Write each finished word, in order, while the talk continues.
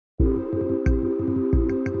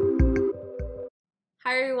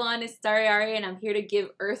Hi everyone, it's StariAri and I'm here to give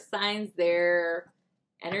Earth signs their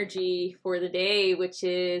energy for the day, which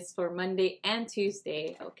is for Monday and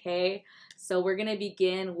Tuesday, okay? So we're gonna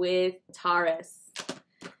begin with Taurus.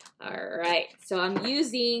 All right, so I'm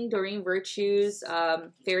using Doreen Virtue's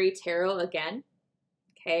Fairy Tarot again,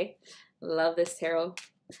 okay? Love this tarot.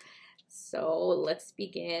 So let's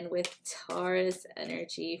begin with Taurus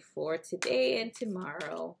energy for today and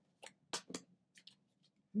tomorrow.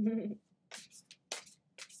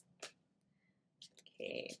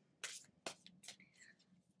 Okay.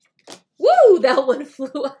 Woo! That one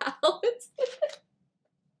flew out.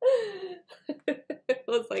 It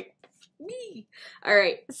was like, me. All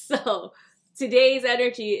right, so today's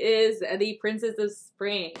energy is the Princess of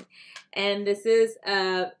Spring. And this is,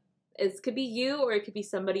 it could be you or it could be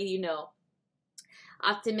somebody you know.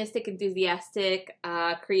 Optimistic, enthusiastic,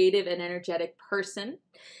 creative, and energetic person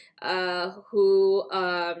who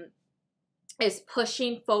is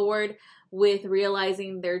pushing forward with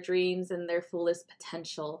realizing their dreams and their fullest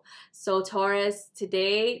potential. So Taurus,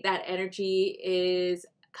 today that energy is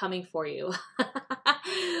coming for you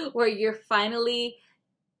where you're finally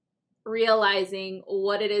realizing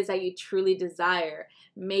what it is that you truly desire.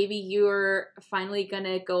 Maybe you're finally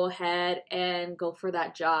gonna go ahead and go for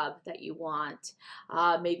that job that you want.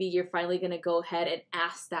 Maybe you're finally gonna go ahead and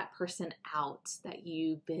ask that person out that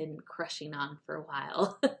you've been crushing on for a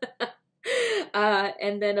while.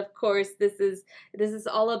 And then of course this is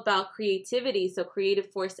all about creativity. So creative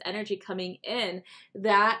force energy coming in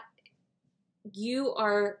that you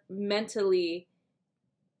are mentally,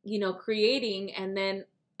 creating and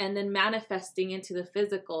then manifesting into the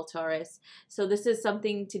physical, Taurus. So this is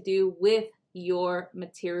something to do with your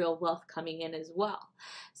material wealth coming in as well.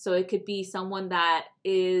 So it could be someone that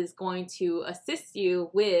is going to assist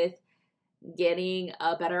you with getting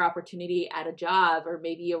a better opportunity at a job, or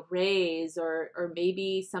maybe a raise, or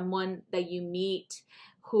maybe someone that you meet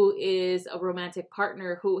who is a romantic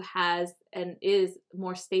partner who has and is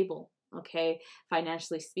more stable, okay,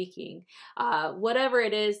 financially speaking. Whatever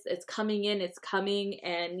it is, it's coming in, it's coming,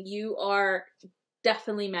 and you are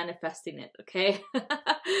definitely manifesting it, okay?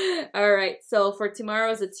 All right, so for tomorrow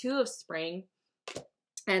is a Two of Spring,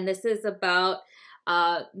 and this is about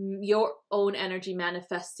your own energy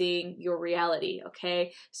manifesting your reality,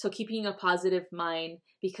 okay? So keeping a positive mind,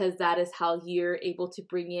 because that is how you're able to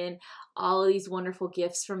bring in all of these wonderful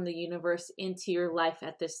gifts from the universe into your life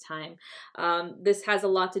at this time. This has a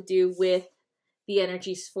lot to do with the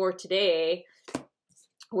energies for today,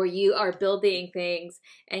 where you are building things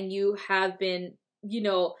and you have been,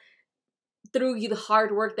 through the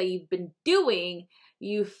hard work that you've been doing,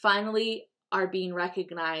 you finally are being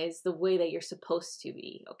recognized the way that you're supposed to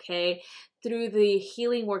be, okay? Through the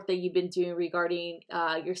healing work that you've been doing regarding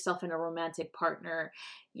yourself and a romantic partner,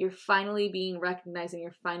 you're finally being recognized and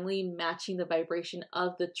you're finally matching the vibration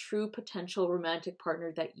of the true potential romantic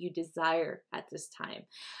partner that you desire at this time.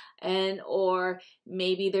 And or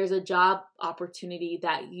maybe there's a job opportunity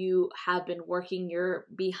that you have been working your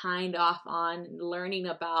behind off on, learning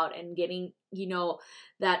about, and getting,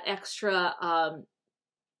 that extra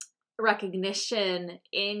recognition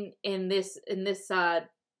in this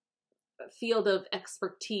field of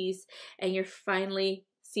expertise, and you're finally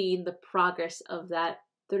seeing the progress of that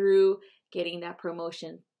through getting that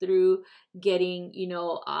promotion, through getting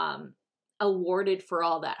awarded for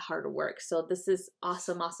all that hard work. So this is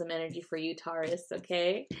awesome energy for you, Taurus,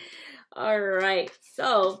 okay? All right,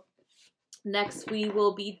 so next we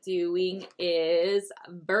will be doing is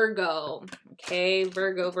Virgo, okay?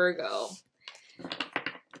 Virgo.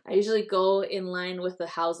 I usually go in line with the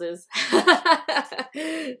houses.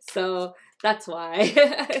 So that's why.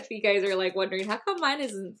 If you guys are like wondering how come mine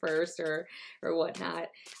isn't first or whatnot,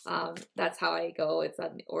 that's how I go. It's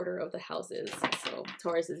on the order of the houses. So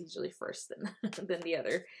Taurus is usually first, than the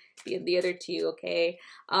other two, okay?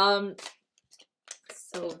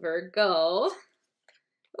 So Virgo.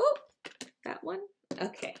 Oh, that one.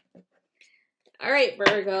 Okay. All right,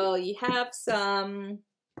 Virgo, you have some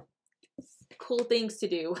cool things to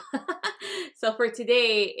do. So for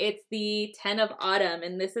today, it's the 10 of Autumn,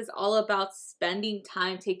 and this is all about spending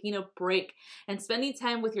time, taking a break, and spending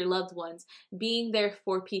time with your loved ones, being there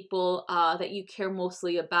for people that you care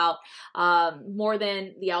mostly about, more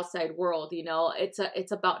than the outside world.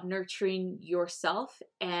 It's about nurturing yourself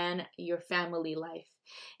and your family life,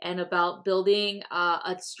 and about building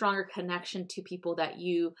a stronger connection to people that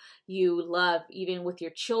you love, even with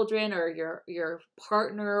your children or your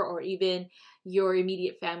partner, or even your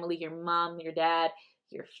immediate family, your mom, your dad,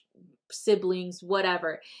 your siblings,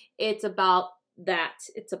 whatever. It's about that.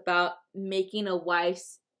 It's about making a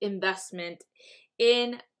wise investment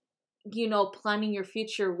in you know, planning your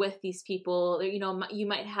future with these people. You know, you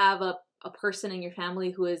might have a person in your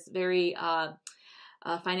family who is very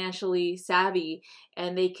financially savvy,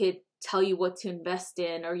 and they could tell you what to invest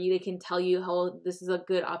in, or they can tell you how this is a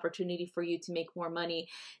good opportunity for you to make more money,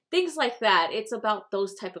 things like that. It's about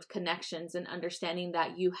those type of connections and understanding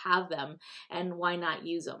that you have them and why not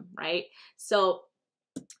use them, right? So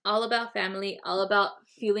all about family, all about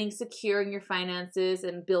feeling secure in your finances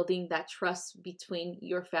and building that trust between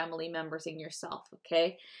your family members and yourself,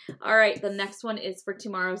 okay? All right, the next one is for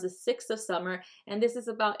tomorrow, is the 6th of summer, and this is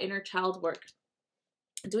about inner child work.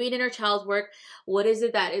 Doing inner child work, what is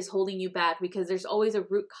it that is holding you back? Because there's always a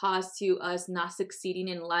root cause to us not succeeding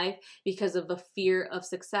in life because of the fear of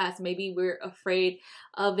success. Maybe we're afraid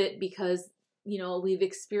of it because, you know, we've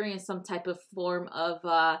experienced some type of form of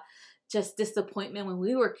just disappointment when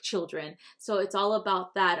we were children. So it's all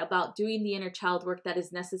about that, about doing the inner child work that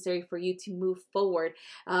is necessary for you to move forward,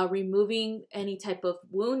 removing any type of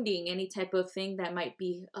wounding, any type of thing that might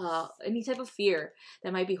be, any type of fear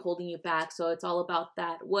that might be holding you back. So it's all about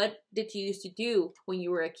that. What did you used to do when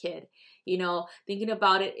you were a kid? You know, thinking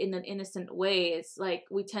about it in an innocent way. It's like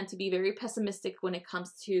we tend to be very pessimistic when it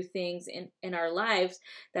comes to things in our lives,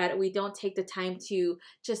 that we don't take the time to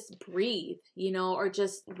just breathe, you know, or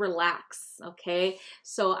just relax, okay?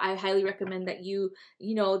 So I highly recommend that you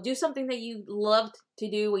know, do something that you loved to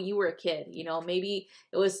do when you were a kid. You know, maybe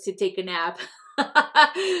it was to take a nap.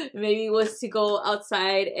 Maybe it was to go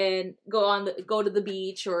outside and go to the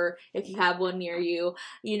beach, or if you have one near you,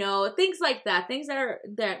 you know, things like that, things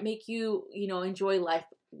that make you, you know, enjoy life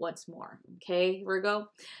once more. Okay, Virgo.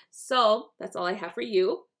 So that's all I have for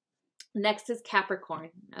you. Next is Capricorn.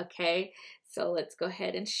 Okay, so let's go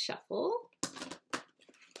ahead and shuffle.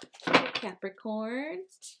 Capricorn.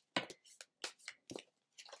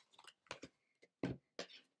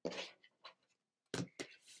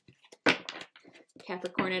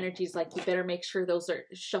 Capricorn energy is like, you better make sure those are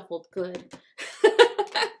shuffled good.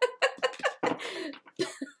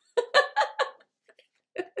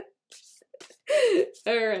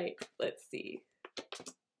 All right, let's see.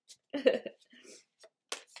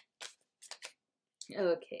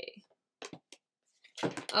 Okay.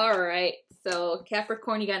 All right, so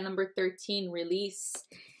Capricorn, you got number 13, release.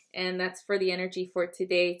 And that's for the energy for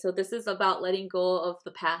today. So this is about letting go of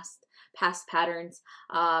the past patterns,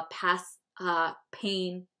 past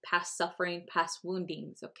pain, past suffering, past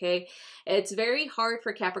woundings, okay? It's very hard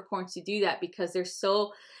for Capricorns to do that because they're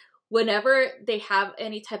so, whenever they have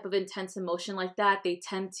any type of intense emotion like that, they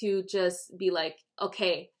tend to just be like,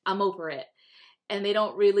 okay, I'm over it. And they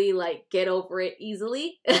don't really like get over it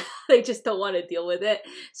easily. They just don't want to deal with it.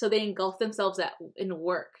 So they engulf themselves in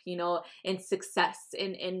work, you know, in success,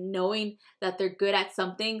 in knowing that they're good at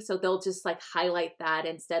something. So they'll just like highlight that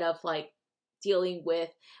instead of like dealing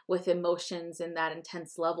with emotions in that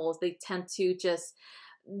intense levels. They tend to just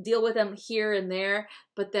deal with them here and there,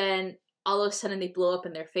 but then all of a sudden they blow up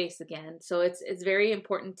in their face again. So it's very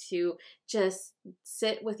important to just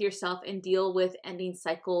sit with yourself and deal with ending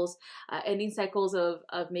cycles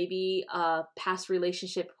of maybe past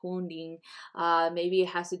relationship wounding. Maybe it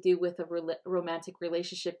has to do with a romantic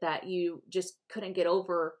relationship that you just couldn't get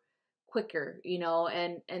over quicker, you know,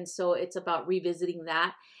 and so it's about revisiting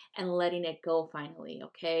that and letting it go finally,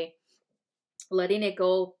 okay? Letting it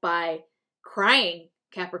go by crying,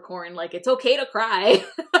 Capricorn. Like, it's okay to cry.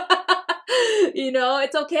 You know,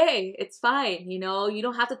 it's okay. It's fine. You know, you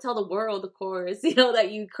don't have to tell the world, of course, you know,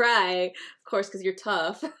 that you cry, of course, because you're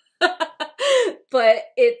tough. But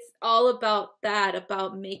it's all about that,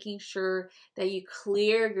 about making sure that you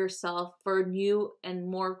clear yourself for new and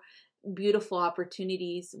more beautiful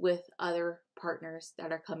opportunities with other partners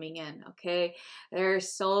that are coming in, okay?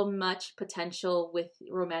 There's so much potential with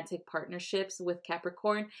romantic partnerships with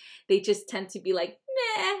Capricorn. They just tend to be like,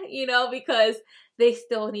 nah, you know, because they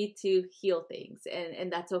still need to heal things,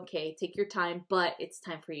 and that's okay. Take your time, but it's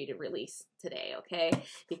time for you to release today, okay?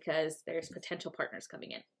 Because there's potential partners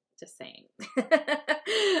coming in. Just saying.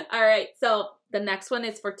 All right, so the next one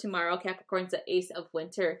is for tomorrow. Capricorn's the Ace of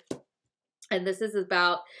Winter. And this is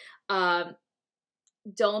about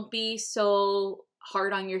don't be so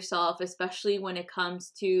hard on yourself, especially when it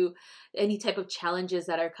comes to any type of challenges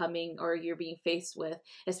that are coming or you're being faced with,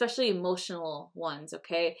 especially emotional ones,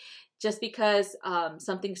 okay? Just because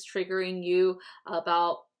something's triggering you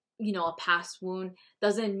about, you know, a past wound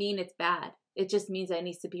doesn't mean it's bad. It just means that it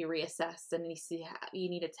needs to be reassessed, and you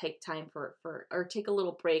need to take time or take a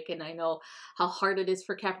little break. And I know how hard it is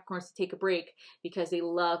for Capricorns to take a break because they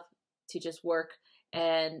love to just work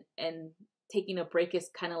and taking a break is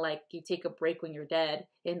kind of like you take a break when you're dead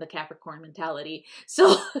in the Capricorn mentality.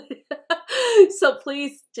 So, so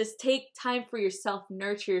please just take time for yourself,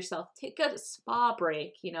 nurture yourself, take a spa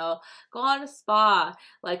break, you know, go on a spa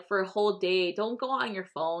like for a whole day. Don't go on your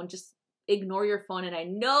phone. Just ignore your phone. And I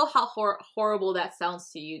know how horrible that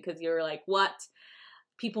sounds to you because you're like, what?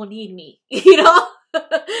 People need me, you know?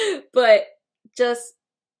 But just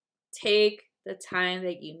take the time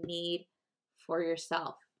that you need for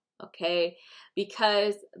yourself, okay?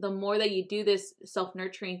 Because the more that you do this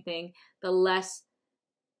self-nurturing thing, the less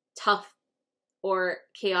tough or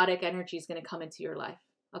chaotic energy is going to come into your life,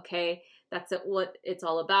 okay? That's what it's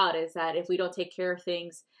all about, is that if we don't take care of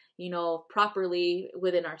things, you know, properly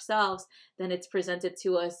within ourselves, then it's presented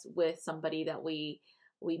to us with somebody that we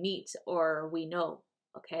meet or we know,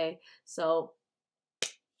 okay? So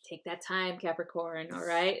take that time, Capricorn, all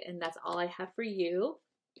right? And that's all I have for you.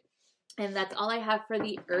 And that's all I have for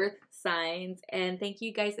the earth signs. And thank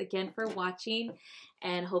you guys again for watching,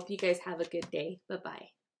 and hope you guys have a good day.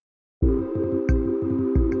 Bye-bye.